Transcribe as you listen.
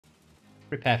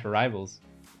Prepare for rivals.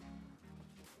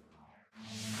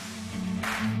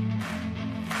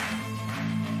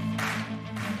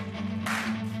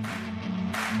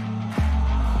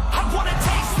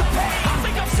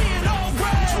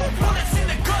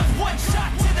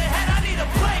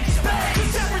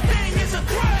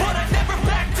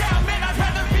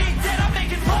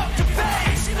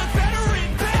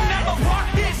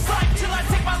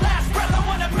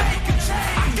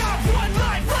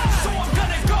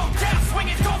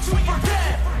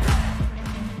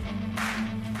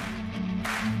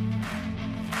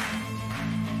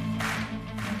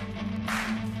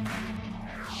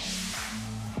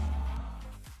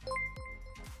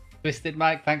 Twisted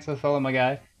Mike, thanks for following my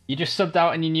guy. You just subbed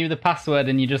out and you knew the password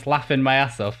and you just laughing my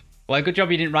ass off. Well, good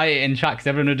job you didn't write it in chat because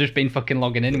everyone would have just been fucking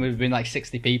logging in. We've been like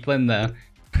 60 people in there.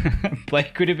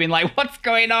 Blake could have been like, what's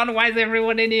going on? Why is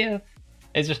everyone in here?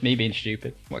 It's just me being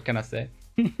stupid. What can I say?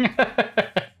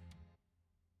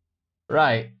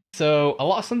 Right. So a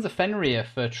lot of Sons of Fenrir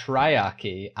for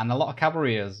Triarchy and a lot of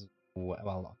cavalry as well. A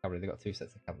lot of cavalry. They've got 2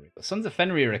 sets of cavalry. But Sons of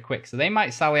Fenrir are quick, so they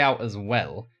might sally out as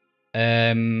well.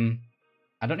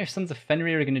 I don't know if Sons of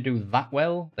Fenrir are going to do that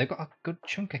well. They've got a good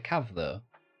chunk of cav, though.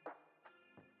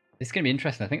 This is going to be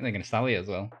interesting. I think they're going to sally as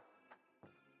well.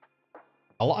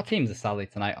 A lot of teams are sally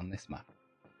tonight on this map.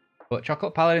 But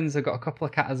Chocolate Paladins have got a couple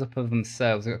of catters up of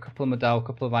themselves. They've got a couple of Madao, a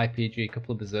couple of IPG, a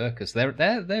couple of Berserkers.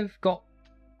 They've got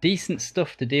decent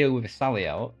stuff to deal with a sally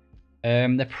out.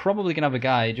 They're probably going to have a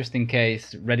guy, just in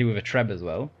case, ready with a Treb as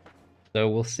well. So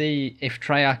we'll see if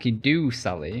Triarchy do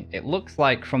sally. It looks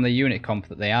like from the unit comp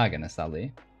that they are going to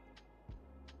sally.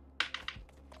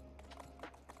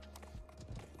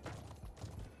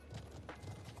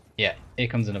 Yeah, here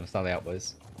comes another sally out,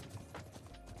 boys.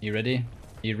 You ready?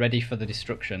 You ready for the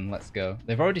destruction? Let's go.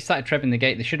 They've already started trebbing the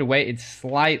gate. They should have waited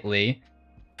slightly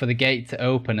for the gate to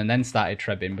open and then started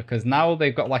trebbing, because now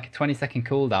they've got like a 20-second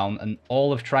cooldown and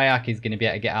all of Triarchy is going to be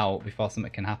able to get out before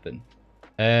something can happen.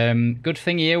 Good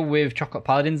thing here with Chocolate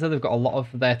Paladins, though, they've got a lot of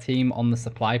their team on the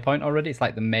supply point already. It's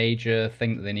like the major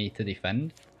thing that they need to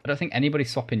defend. I don't think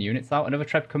anybody's swapping units out. Another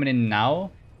Treb coming in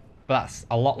now, but that's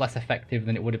a lot less effective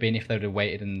than it would have been if they would have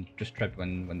waited and just Trebbed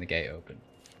when the gate opened.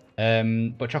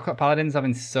 But Chocolate Paladins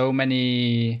having so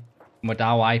many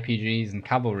Modao IPGs and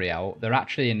cavalry out, they're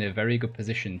actually in a very good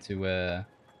position to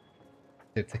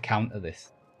counter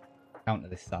this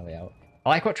sally out. I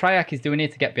like what Triarchy is doing here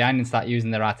to get behind and start using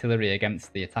their artillery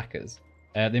against the attackers.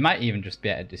 They might even just be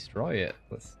able to destroy it.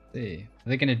 Let's see. Are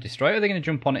they going to destroy it or are they going to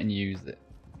jump on it and use it?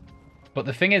 But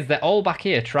the thing is, they're all back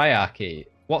here, Triarchy.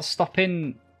 What's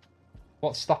stopping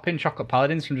Chocolate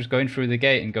Paladins from just going through the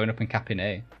gate and going up and capping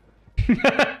A?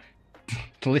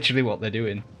 Literally what they're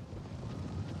doing.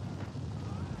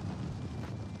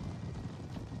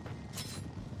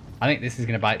 I think this is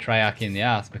going to bite Triarchy in the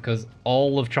ass because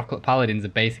all of Chocolate Paladins are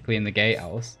basically in the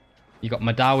gatehouse. You've got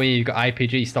Madawi, you've got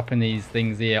IPG stopping these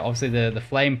things here. Obviously, the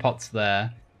flame pots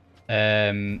there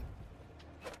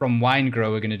from Wine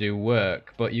Grow are going to do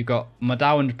work. But you've got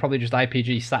Madao and probably just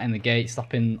IPG sat in the gate,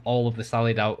 stopping all of the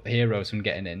sallied out heroes from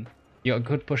getting in. You got a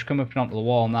good push coming up onto the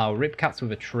wall now. Ripcats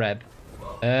with a Treb.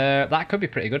 That could be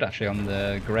pretty good, actually, on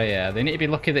the grey air. They need to be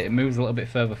lucky that it moves a little bit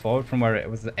further forward from where it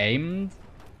was aimed.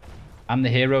 And the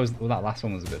heroes... Well, that last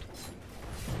one was good.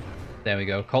 There we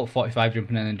go. Colt 45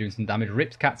 jumping in and doing some damage.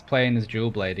 Ripcat's playing as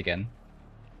Dual Blade again.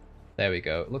 There we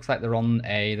go. It looks like they're on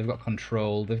A. They've got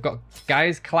control. They've got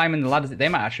guys climbing the ladders. They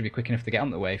might actually be quick enough to get on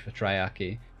the way for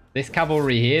Triarchy. This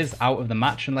cavalry here is out of the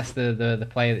match unless the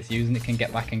player that's using it can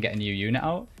get back and get a new unit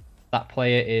out. That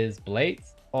player is Blade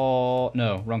or...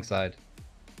 No, wrong side.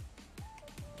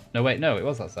 No, wait. No, it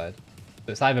was that side.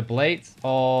 So it's either Blade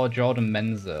or Jordan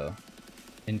Menzo.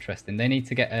 Interesting. They need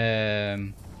to get...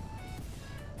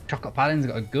 Chocolate Paladins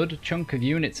got a good chunk of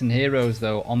units and heroes,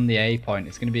 though, on the A point.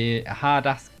 It's going to be a hard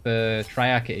ask for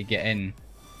Triarchy to get in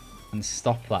and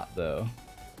stop that, though.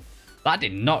 That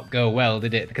did not go well,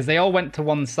 did it? Because they all went to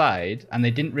one side and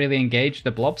they didn't really engage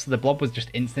the blob. So the blob was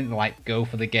just instantly like, go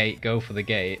for the gate, go for the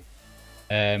gate.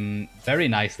 Very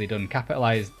nicely done.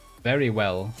 Capitalized very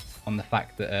well on the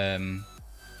fact that...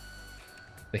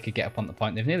 they could get up on the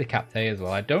point. They've nearly capped A as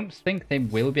well. I don't think they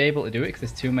will be able to do it because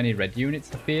there's too many red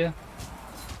units up here.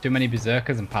 Too many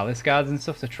Berserkers and Palace Guards and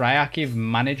stuff. So Triarchy have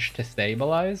managed to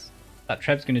stabilize. That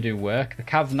Treb's going to do work. The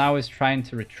Cav now is trying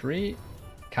to retreat.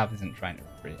 Cav isn't trying to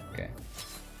retreat. Okay.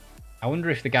 I wonder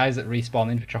if the guys that respawn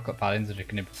in for Chocolate Paladins are just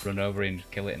going to run over and just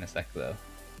kill it in a sec, though.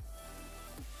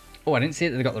 Oh, I didn't see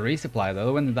that they got the resupply,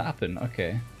 though. When did that happen?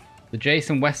 Okay. The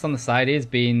Jason West on the side is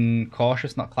being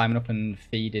cautious, not climbing up and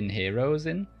feeding heroes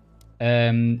in.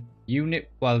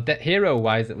 Unit, well,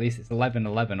 hero-wise at least it's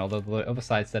 11-11, although the other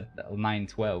side said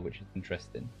 9-12, which is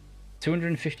interesting.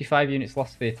 255 units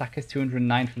lost for the attackers,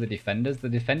 209 for the defenders. The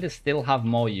defenders still have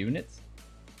more units.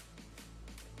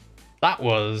 That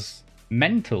was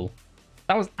mental.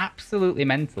 That was absolutely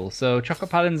mental. So Chocolate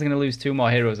Paladins are going to lose 2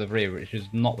 more heroes over here, which is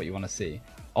not what you want to see.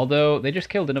 Although they just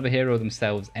killed another hero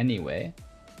themselves anyway.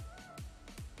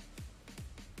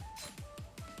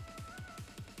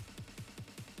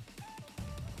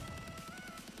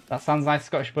 That sounds like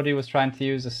Scottish Buddy was trying to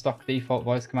use a stock default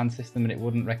voice command system and it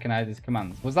wouldn't recognise his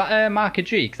commands. Was that Marker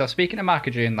G? Because I was speaking to Marker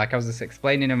G and like I was just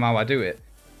explaining him how I do it.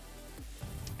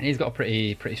 And he's got a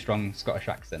pretty strong Scottish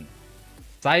accent.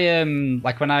 So I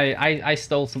like when I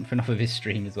stole something off of his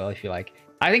stream as well, if you like.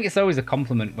 I think it's always a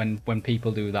compliment when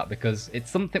people do that, because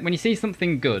it's something when you see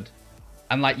something good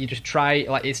and like you just try,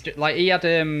 like it's just, like he had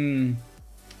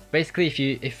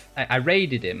basically if I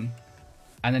raided him.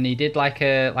 And then he did like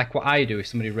what I do if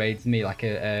somebody raids me, like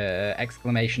a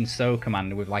exclamation so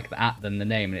command with like the @ then the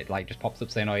name, and it like just pops up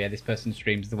saying, oh yeah, this person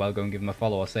streams as well, go and give him a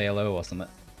follow or say hello or something.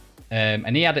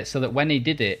 And he had it so that when he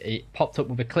did it, it popped up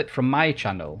with a clip from my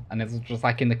channel, and it was just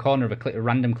like in the corner of a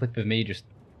random clip of me just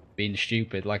being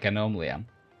stupid like I normally am.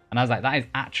 And I was like, that is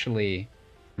actually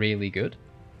really good.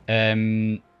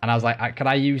 And I was like, could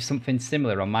I use something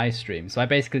similar on my stream? So I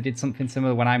basically did something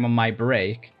similar when I'm on my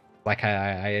break. Like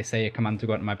I say a command to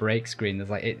go onto my break screen. There's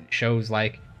like, it shows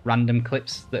like random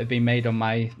clips that have been made on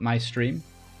my stream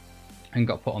and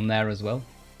got put on there as well.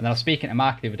 And then I was speaking to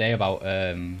Mark the other day about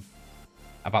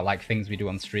like things we do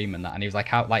on stream and that, and he was like,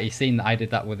 how, like he's seen that I did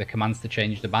that with the commands to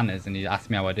change the banners, and he asked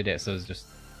me how I did it. So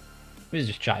we was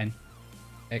just chatting,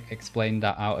 explained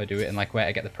how to do it and like where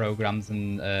to get the programs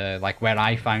and like where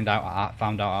I found out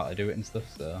how to do it and stuff.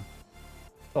 So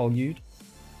it's all good.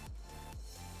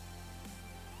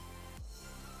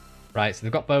 Right, so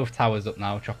they've got both towers up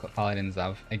now, Chocolate Paladins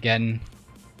have. Again,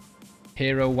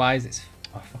 hero-wise, it's...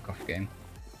 Oh, fuck off, game.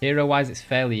 Hero-wise, it's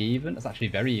fairly even. It's actually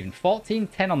very even.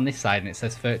 14-10 on this side, and it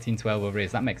says 13-12 over here,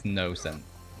 so that makes no sense.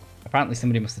 Apparently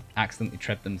somebody must have accidentally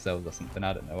trebbed themselves or something,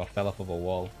 I don't know, or fell off of a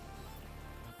wall.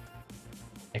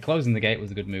 Yeah, closing the gate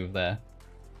was a good move there.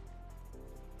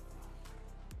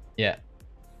 Yeah.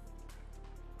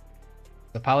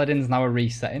 The Paladins now are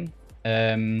resetting.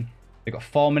 They've got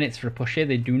 4 minutes for a push here.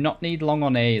 They do not need long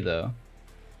on A, though.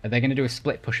 They're going to do a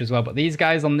split push as well. But these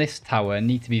guys on this tower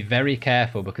need to be very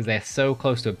careful because they're so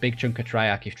close to a big chunk of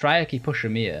Triarchy. If Triarchy push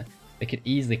them here, they could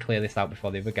easily clear this out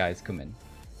before the other guys come in.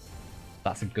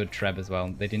 That's a good treb as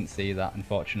well. They didn't see that,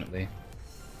 unfortunately.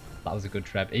 That was a good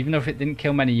treb. Even though if it didn't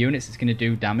kill many units, it's going to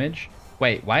do damage.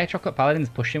 Wait, why are Chocolate Paladins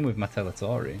pushing with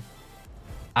Matelatori?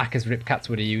 Aka's Ripcats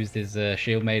would have used his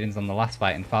Shield Maidens on the last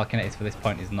fight, and Falconettis for this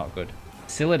point is not good.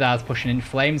 Siladar's pushing in,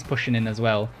 Flame's pushing in as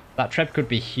well. That treb could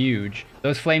be huge.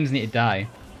 Those Flames need to die.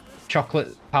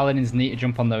 Chocolate Paladins need to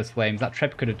jump on those Flames. That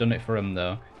treb could have done it for them,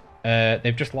 though.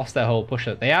 They've just lost their whole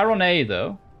pusher. They are on A,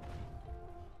 though.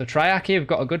 So Triarchy have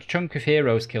got a good chunk of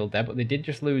heroes killed there, but they did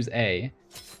just lose A.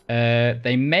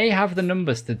 They may have the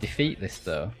numbers to defeat this,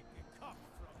 though.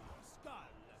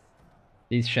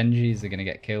 These Shenjis are going to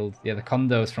get killed. Yeah, the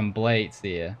condos from Blades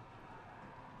here.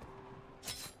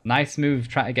 Nice move,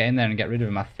 trying to get in there and get rid of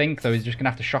him. I think, though, he's just going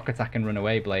to have to shock attack and run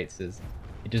away, Blades's.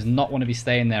 He does not want to be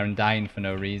staying there and dying for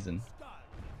no reason.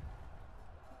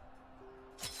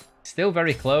 Still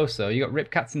very close, though. You got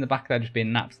Ripcats in the back there just being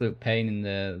an absolute pain in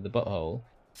the butthole.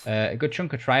 A good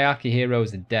chunk of Triarchy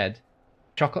heroes are dead.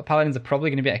 Chocolate Paladins are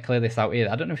probably going to be able to clear this out here.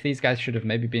 I don't know if these guys should have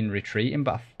maybe been retreating,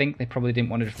 but I think they probably didn't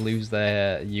want to just lose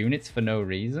their units for no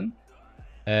reason.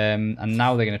 And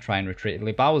now they're going to try and retreat.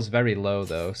 Libal's very low,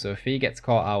 though, so if he gets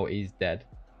caught out, he's dead.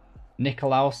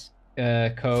 Nikolaus,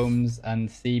 Combs, and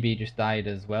Seabee just died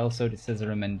as well, so did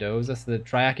Cesar and Mendoza. So the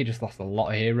Triarchy just lost a lot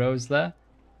of heroes there.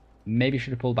 Maybe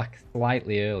should have pulled back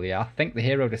slightly earlier. I think the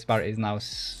hero disparity is now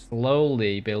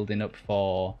slowly building up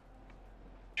for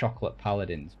Chocolate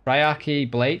Paladins. Triarchy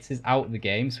Blades is out of the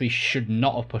game, so he should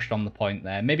not have pushed on the point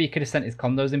there. Maybe he could have sent his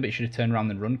condos in, but he should have turned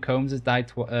around and run. Combs has died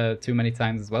too many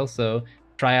times as well, so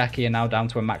Triarchy are now down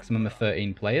to a maximum of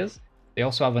 13 players. They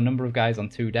also have a number of guys on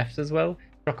 2 deaths as well.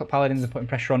 Chocolate Paladins are putting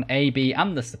pressure on A, B,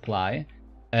 and the supply.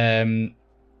 Triarchy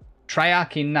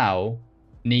now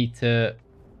need to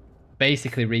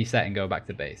basically reset and go back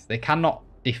to base. They cannot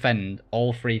defend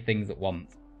all 3 things at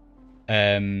once.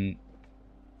 And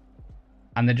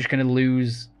they're just going to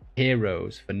lose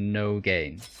heroes for no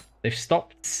gain. They've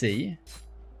stopped C.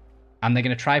 And they're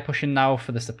going to try pushing now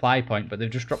for the supply point, but they've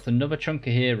just dropped another chunk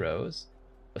of heroes.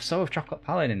 But so have Chocolate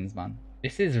Paladins, man.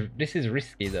 This is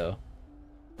risky, though.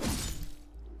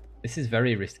 This is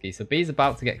very risky. So B's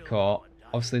about to get caught.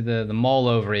 Obviously, the maul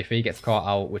over, if he gets caught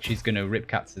out, which he's going to,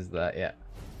 Ripcats is there, yeah.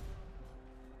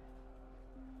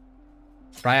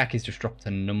 Triarchy's just dropped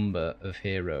a number of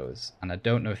heroes, and I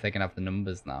don't know if they're going to have the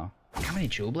numbers now. How many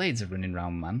Jewel Blades are running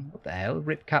around, man? What the hell?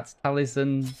 Ripcats,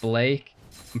 Talisman, Blake.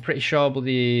 I'm pretty sure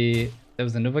there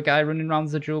was another guy running around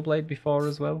as a Jewel Blade before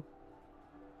as well.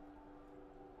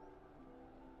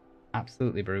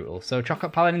 Absolutely brutal. So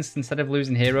Chocolate Paladins, instead of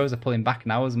losing heroes, are pulling back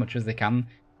now as much as they can.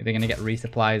 If they're going to get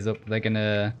resupplies up, they're going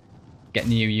to get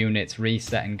new units,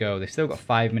 reset and go. They've still got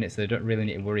 5 minutes, so they don't really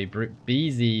need to worry.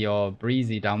 Beezy or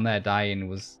Breezy down there dying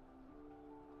was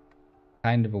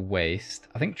kind of a waste.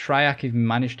 I think Triarchy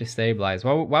managed to stabilize.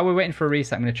 While we're waiting for a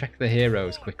reset, I'm going to check the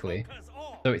heroes quickly.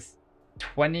 So it's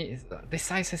 20. This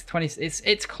side says 20.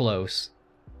 It's close.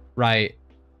 Right.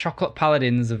 Chocolate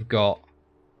Paladins have got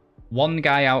one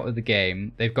guy out of the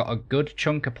game. They've got a good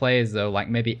chunk of players, though, like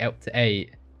maybe up to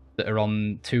 8, that are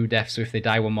on 2 deaths. So if they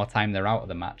die one more time, they're out of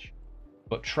the match.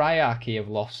 But Triarchy have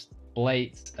lost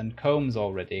Blades and Combs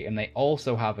already, and they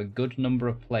also have a good number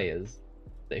of players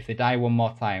that if they die one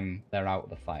more time, they're out of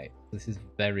the fight. This is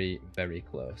very, very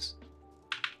close.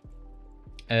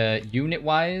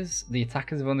 Unit-wise, the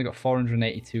attackers have only got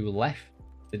 482 left.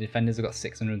 The defenders have got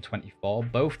 624.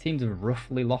 Both teams have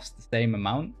roughly lost the same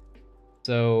amount.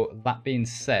 So, that being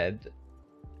said,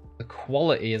 the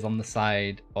quality is on the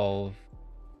side of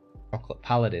Chocolate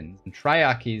Paladins. And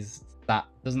Triarchy's that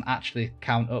doesn't actually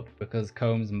count up because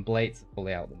Combs and Blades are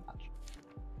fully out of the match.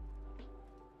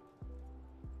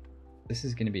 This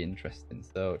is going to be interesting.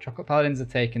 So, Chocolate Paladins are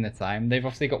taking their time. They've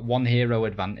obviously got 1 hero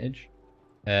advantage.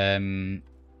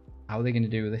 How are they going to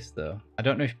do this, though? I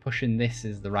don't know if pushing this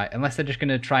is the right... Unless they're just going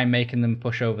to try making them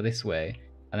push over this way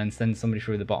and then send somebody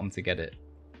through the bottom to get it.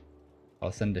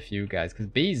 Or send a few guys. Because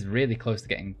B's really close to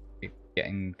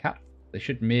getting capped. They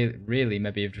should really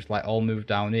maybe have just like all moved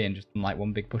down here and just done like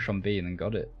one big push on B and then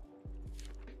got it.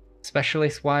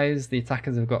 Specialist-wise, the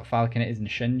attackers have got Falconettas and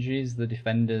Shenjis. The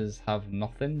defenders have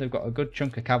nothing. They've got a good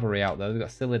chunk of cavalry out there. They've got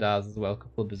Silidars as well, a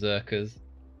couple of Berserkers.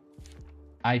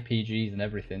 IPGs and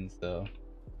everything, so...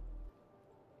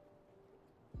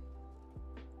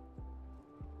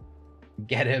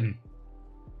 Get him!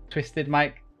 Twisted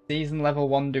Mike, season level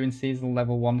 1 doing season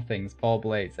level 1 things. Poor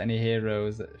Blades, any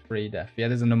heroes at free death? Yeah,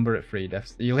 there's a number at free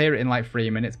deaths. You'll hear it in like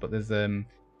 3 minutes, but there's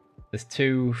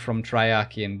 2 from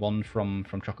Triarchy and 1 from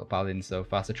Chocolate Paladins so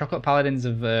far. So Chocolate Paladins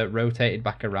have rotated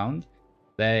back around.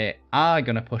 They are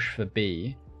going to push for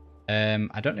B.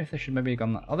 I don't know if they should maybe have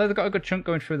gone that. Although they've got a good chunk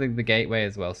going through the gateway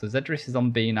as well. So Zedris is on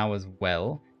B now as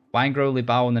well. Winegrowly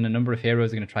Bow and then a number of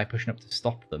heroes are going to try pushing up to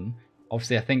stop them.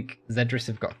 Obviously, I think Zedris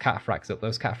have got Cataphracts up.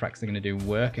 Those Cataphracts are going to do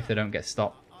work if they don't get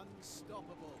stopped.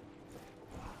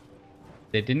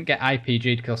 They didn't get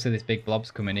IPG'd because obviously this big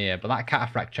blob's coming here, but that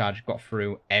Cataphract charge got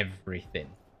through everything.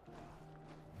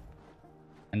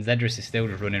 And Zedris is still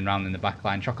just running around in the back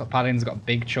line. Chocolate Paladin's got a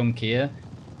big chunk here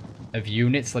of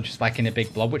units, just like in a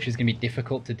big blob, which is going to be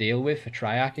difficult to deal with for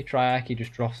Triarchy. Triarchy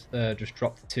just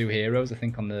dropped 2 heroes, I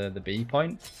think, on the B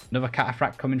point. Another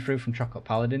Cataphract coming through from Chocolate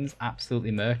Paladins,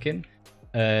 absolutely murking.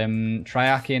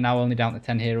 Triarchy are now only down to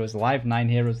 10 heroes alive, 9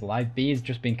 heroes alive. B is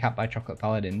just being capped by Chocolate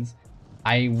Paladins.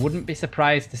 I wouldn't be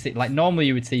surprised to see, like normally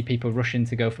you would see people rushing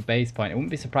to go for base point. I wouldn't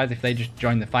be surprised if they just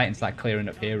join the fight and start clearing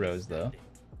up heroes though.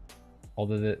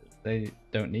 Although they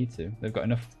don't need to. They've got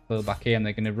enough to pull back here and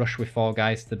they're going to rush with 4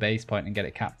 guys to base point and get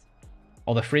it capped.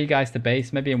 Or the 3 guys to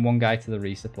base, maybe, and 1 guy to the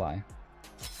resupply.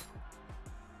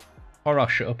 Or I'll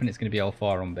shut up and it's going to be all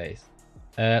 4 on base.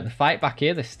 The fight back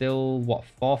here, there's still, what,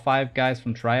 4 or 5 guys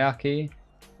from Triarchy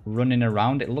running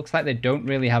around. It looks like they don't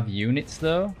really have units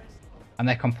though. And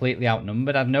they're completely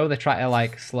outnumbered. I know they try to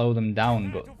like slow them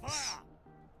down, but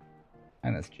I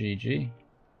think that's GG.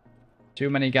 Too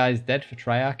many guys dead for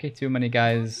Triarchy. Too many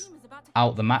guys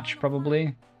out the match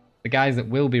probably. The guys that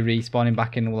will be respawning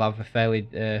back in will have a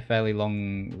fairly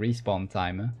long respawn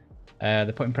timer.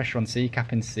 They're putting pressure on C,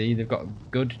 capping C. They've got a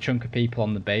good chunk of people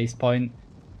on the base point.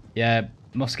 Yeah,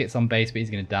 Musket's on base, but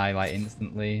he's going to die like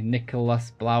instantly.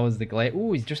 Nicholas Blowers the Glade.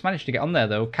 Ooh, he's just managed to get on there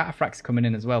though. Cataphract's coming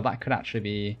in as well. That could actually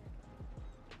be...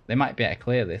 They might be able to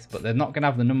clear this, but they're not going to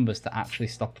have the numbers to actually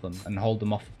stop them and hold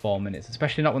them off for 4 minutes.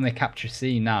 Especially not when they capture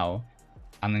C now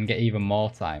and then get even more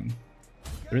time.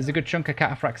 There is a good chunk of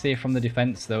Cataphracts here from the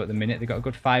defense though at the minute. They've got a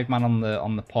good 5-man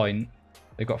on the point.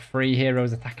 They've got 3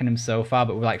 heroes attacking them so far,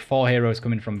 but with like 4 heroes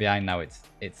coming from behind now, it's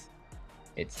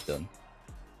done.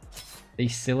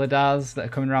 These Silidars that are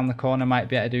coming around the corner might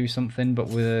be able to do something, but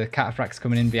with Cataphracts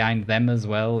coming in behind them as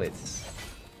well, it's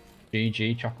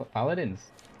GG Chocolate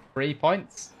Paladins. 3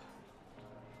 points.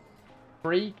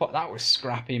 3 points. That was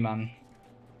scrappy, man.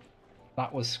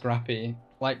 That was scrappy.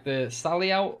 Like the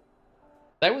Sally out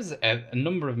There was a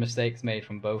number of mistakes made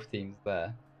from both teams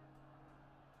there.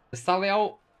 The sally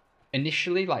out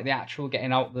initially, like the actual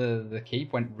getting out the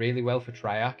keep, went really well for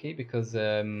Triarchy because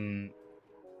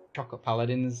Chocolate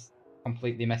Paladins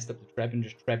completely messed up the treb and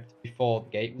just trebbed before the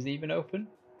gate was even open.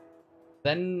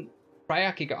 Then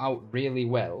Triarchy got out really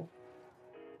well,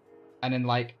 and then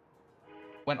like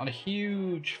went on a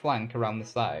huge flank around the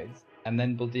sides, and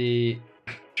then bloody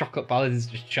Chocolate Paladins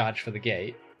just charged for the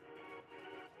gate.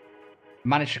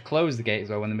 Managed to close the gate as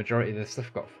well when the majority of the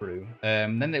stuff got through.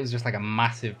 Then it was just like a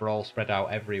massive brawl spread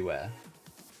out everywhere.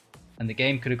 And the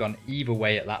game could have gone either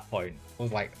way at that point. It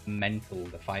was like mental,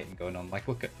 the fighting going on. Like,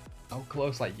 look at how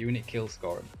close like unit kill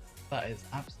scoring. That is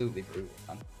absolutely brutal,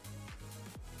 man.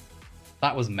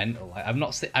 That was mental. Like,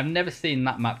 I've never seen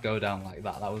that map go down like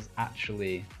that. That was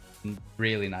actually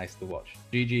really nice to watch.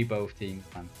 GG both teams,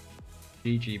 man.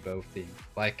 GG both teams.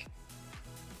 Like,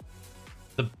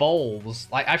 the balls,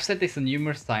 like I've said this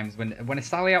numerous times, when a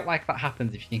sally out like that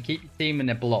happens, if you can keep your team in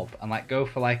a blob and like go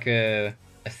for like a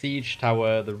siege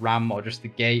tower, the ram, or just the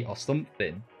gate or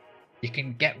something, you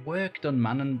can get work done,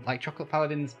 man. And like Chocolate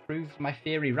Paladins proved my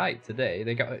theory right today.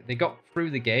 They got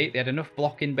through the gate. They had enough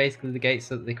blocking basically the gate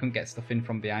so that they couldn't get stuff in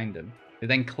from behind them. They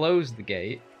then closed the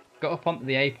gate, got up onto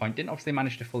the A point, didn't obviously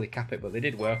manage to fully cap it, but they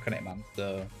did work on it, man.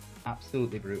 So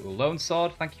absolutely brutal. Lone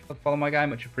Sword, thank you for following my guy,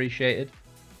 much appreciated.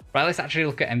 Right, let's actually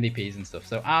look at MVPs and stuff.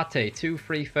 So Arte, 2,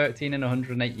 3, 13 and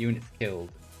 108 units killed.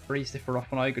 3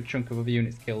 Sephiroth, a good chunk of other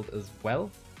units killed as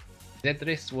well.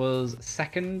 Zedris was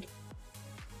second,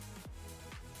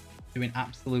 doing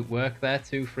absolute work there.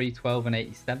 2, 3, 12 and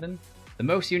 87. The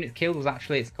most units killed was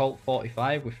actually its Colt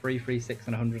 45 with 3, 3, 6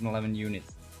 and 111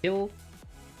 units killed.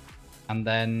 And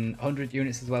then 100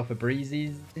 units as well for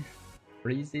Breezes.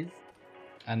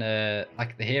 And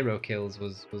like the hero kills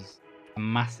was a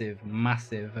massive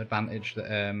advantage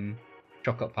that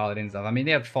Chocolate Paladins have. I mean,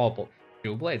 they had 4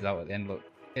 dual blades out at the end. Look,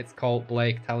 it's Colt,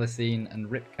 Blake, Taliesin, and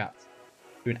Ripcat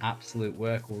doing absolute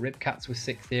work. Well, Ripcats with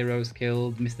 6 heroes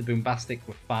killed, Mr. Boombastic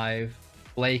with 5,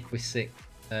 Blake with 6,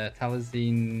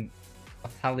 Taliesin,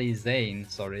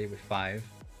 sorry, with 5,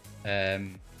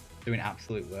 doing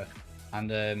absolute work.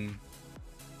 And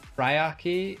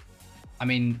Triarchy, I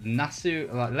mean, Nasu,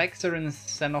 like Lexa and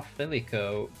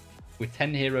Xenophilico, with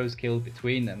 10 heroes killed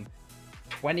between them,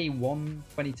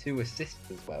 22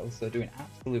 assists as well, so doing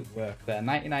absolute work there.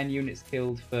 99 units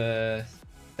killed for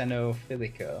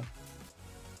Xenophilico.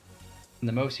 And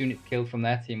the most units killed from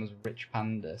their team was Rich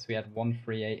Panda, so we had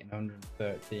 138 and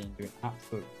 113, doing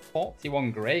absolute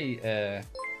 41 grey air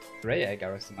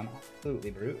garrison, man,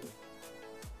 absolutely brutal.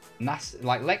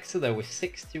 Like Lexa though with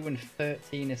 6-2 and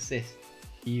 13 assists,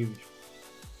 huge.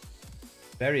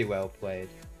 Very well played.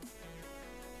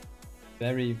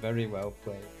 Very well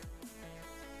played.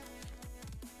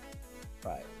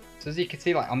 Right. So as you can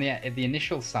see, like on the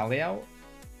initial sally out,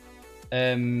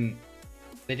 they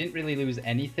didn't really lose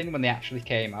anything when they actually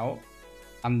came out.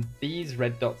 And these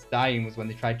red dots dying was when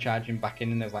they tried charging back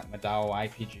in, and there was like Madao,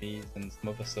 IPGs, and some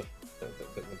other stuff that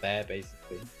were there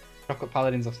basically. Chocolate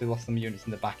Paladins obviously lost some units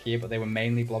in the back here, but they were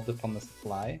mainly blobbed up on the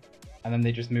supply. And then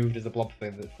they just moved as a blob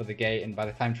for the gate, and by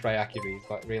the time Triarchy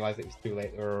realized it was too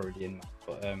late, they were already in.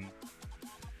 But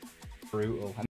brutal.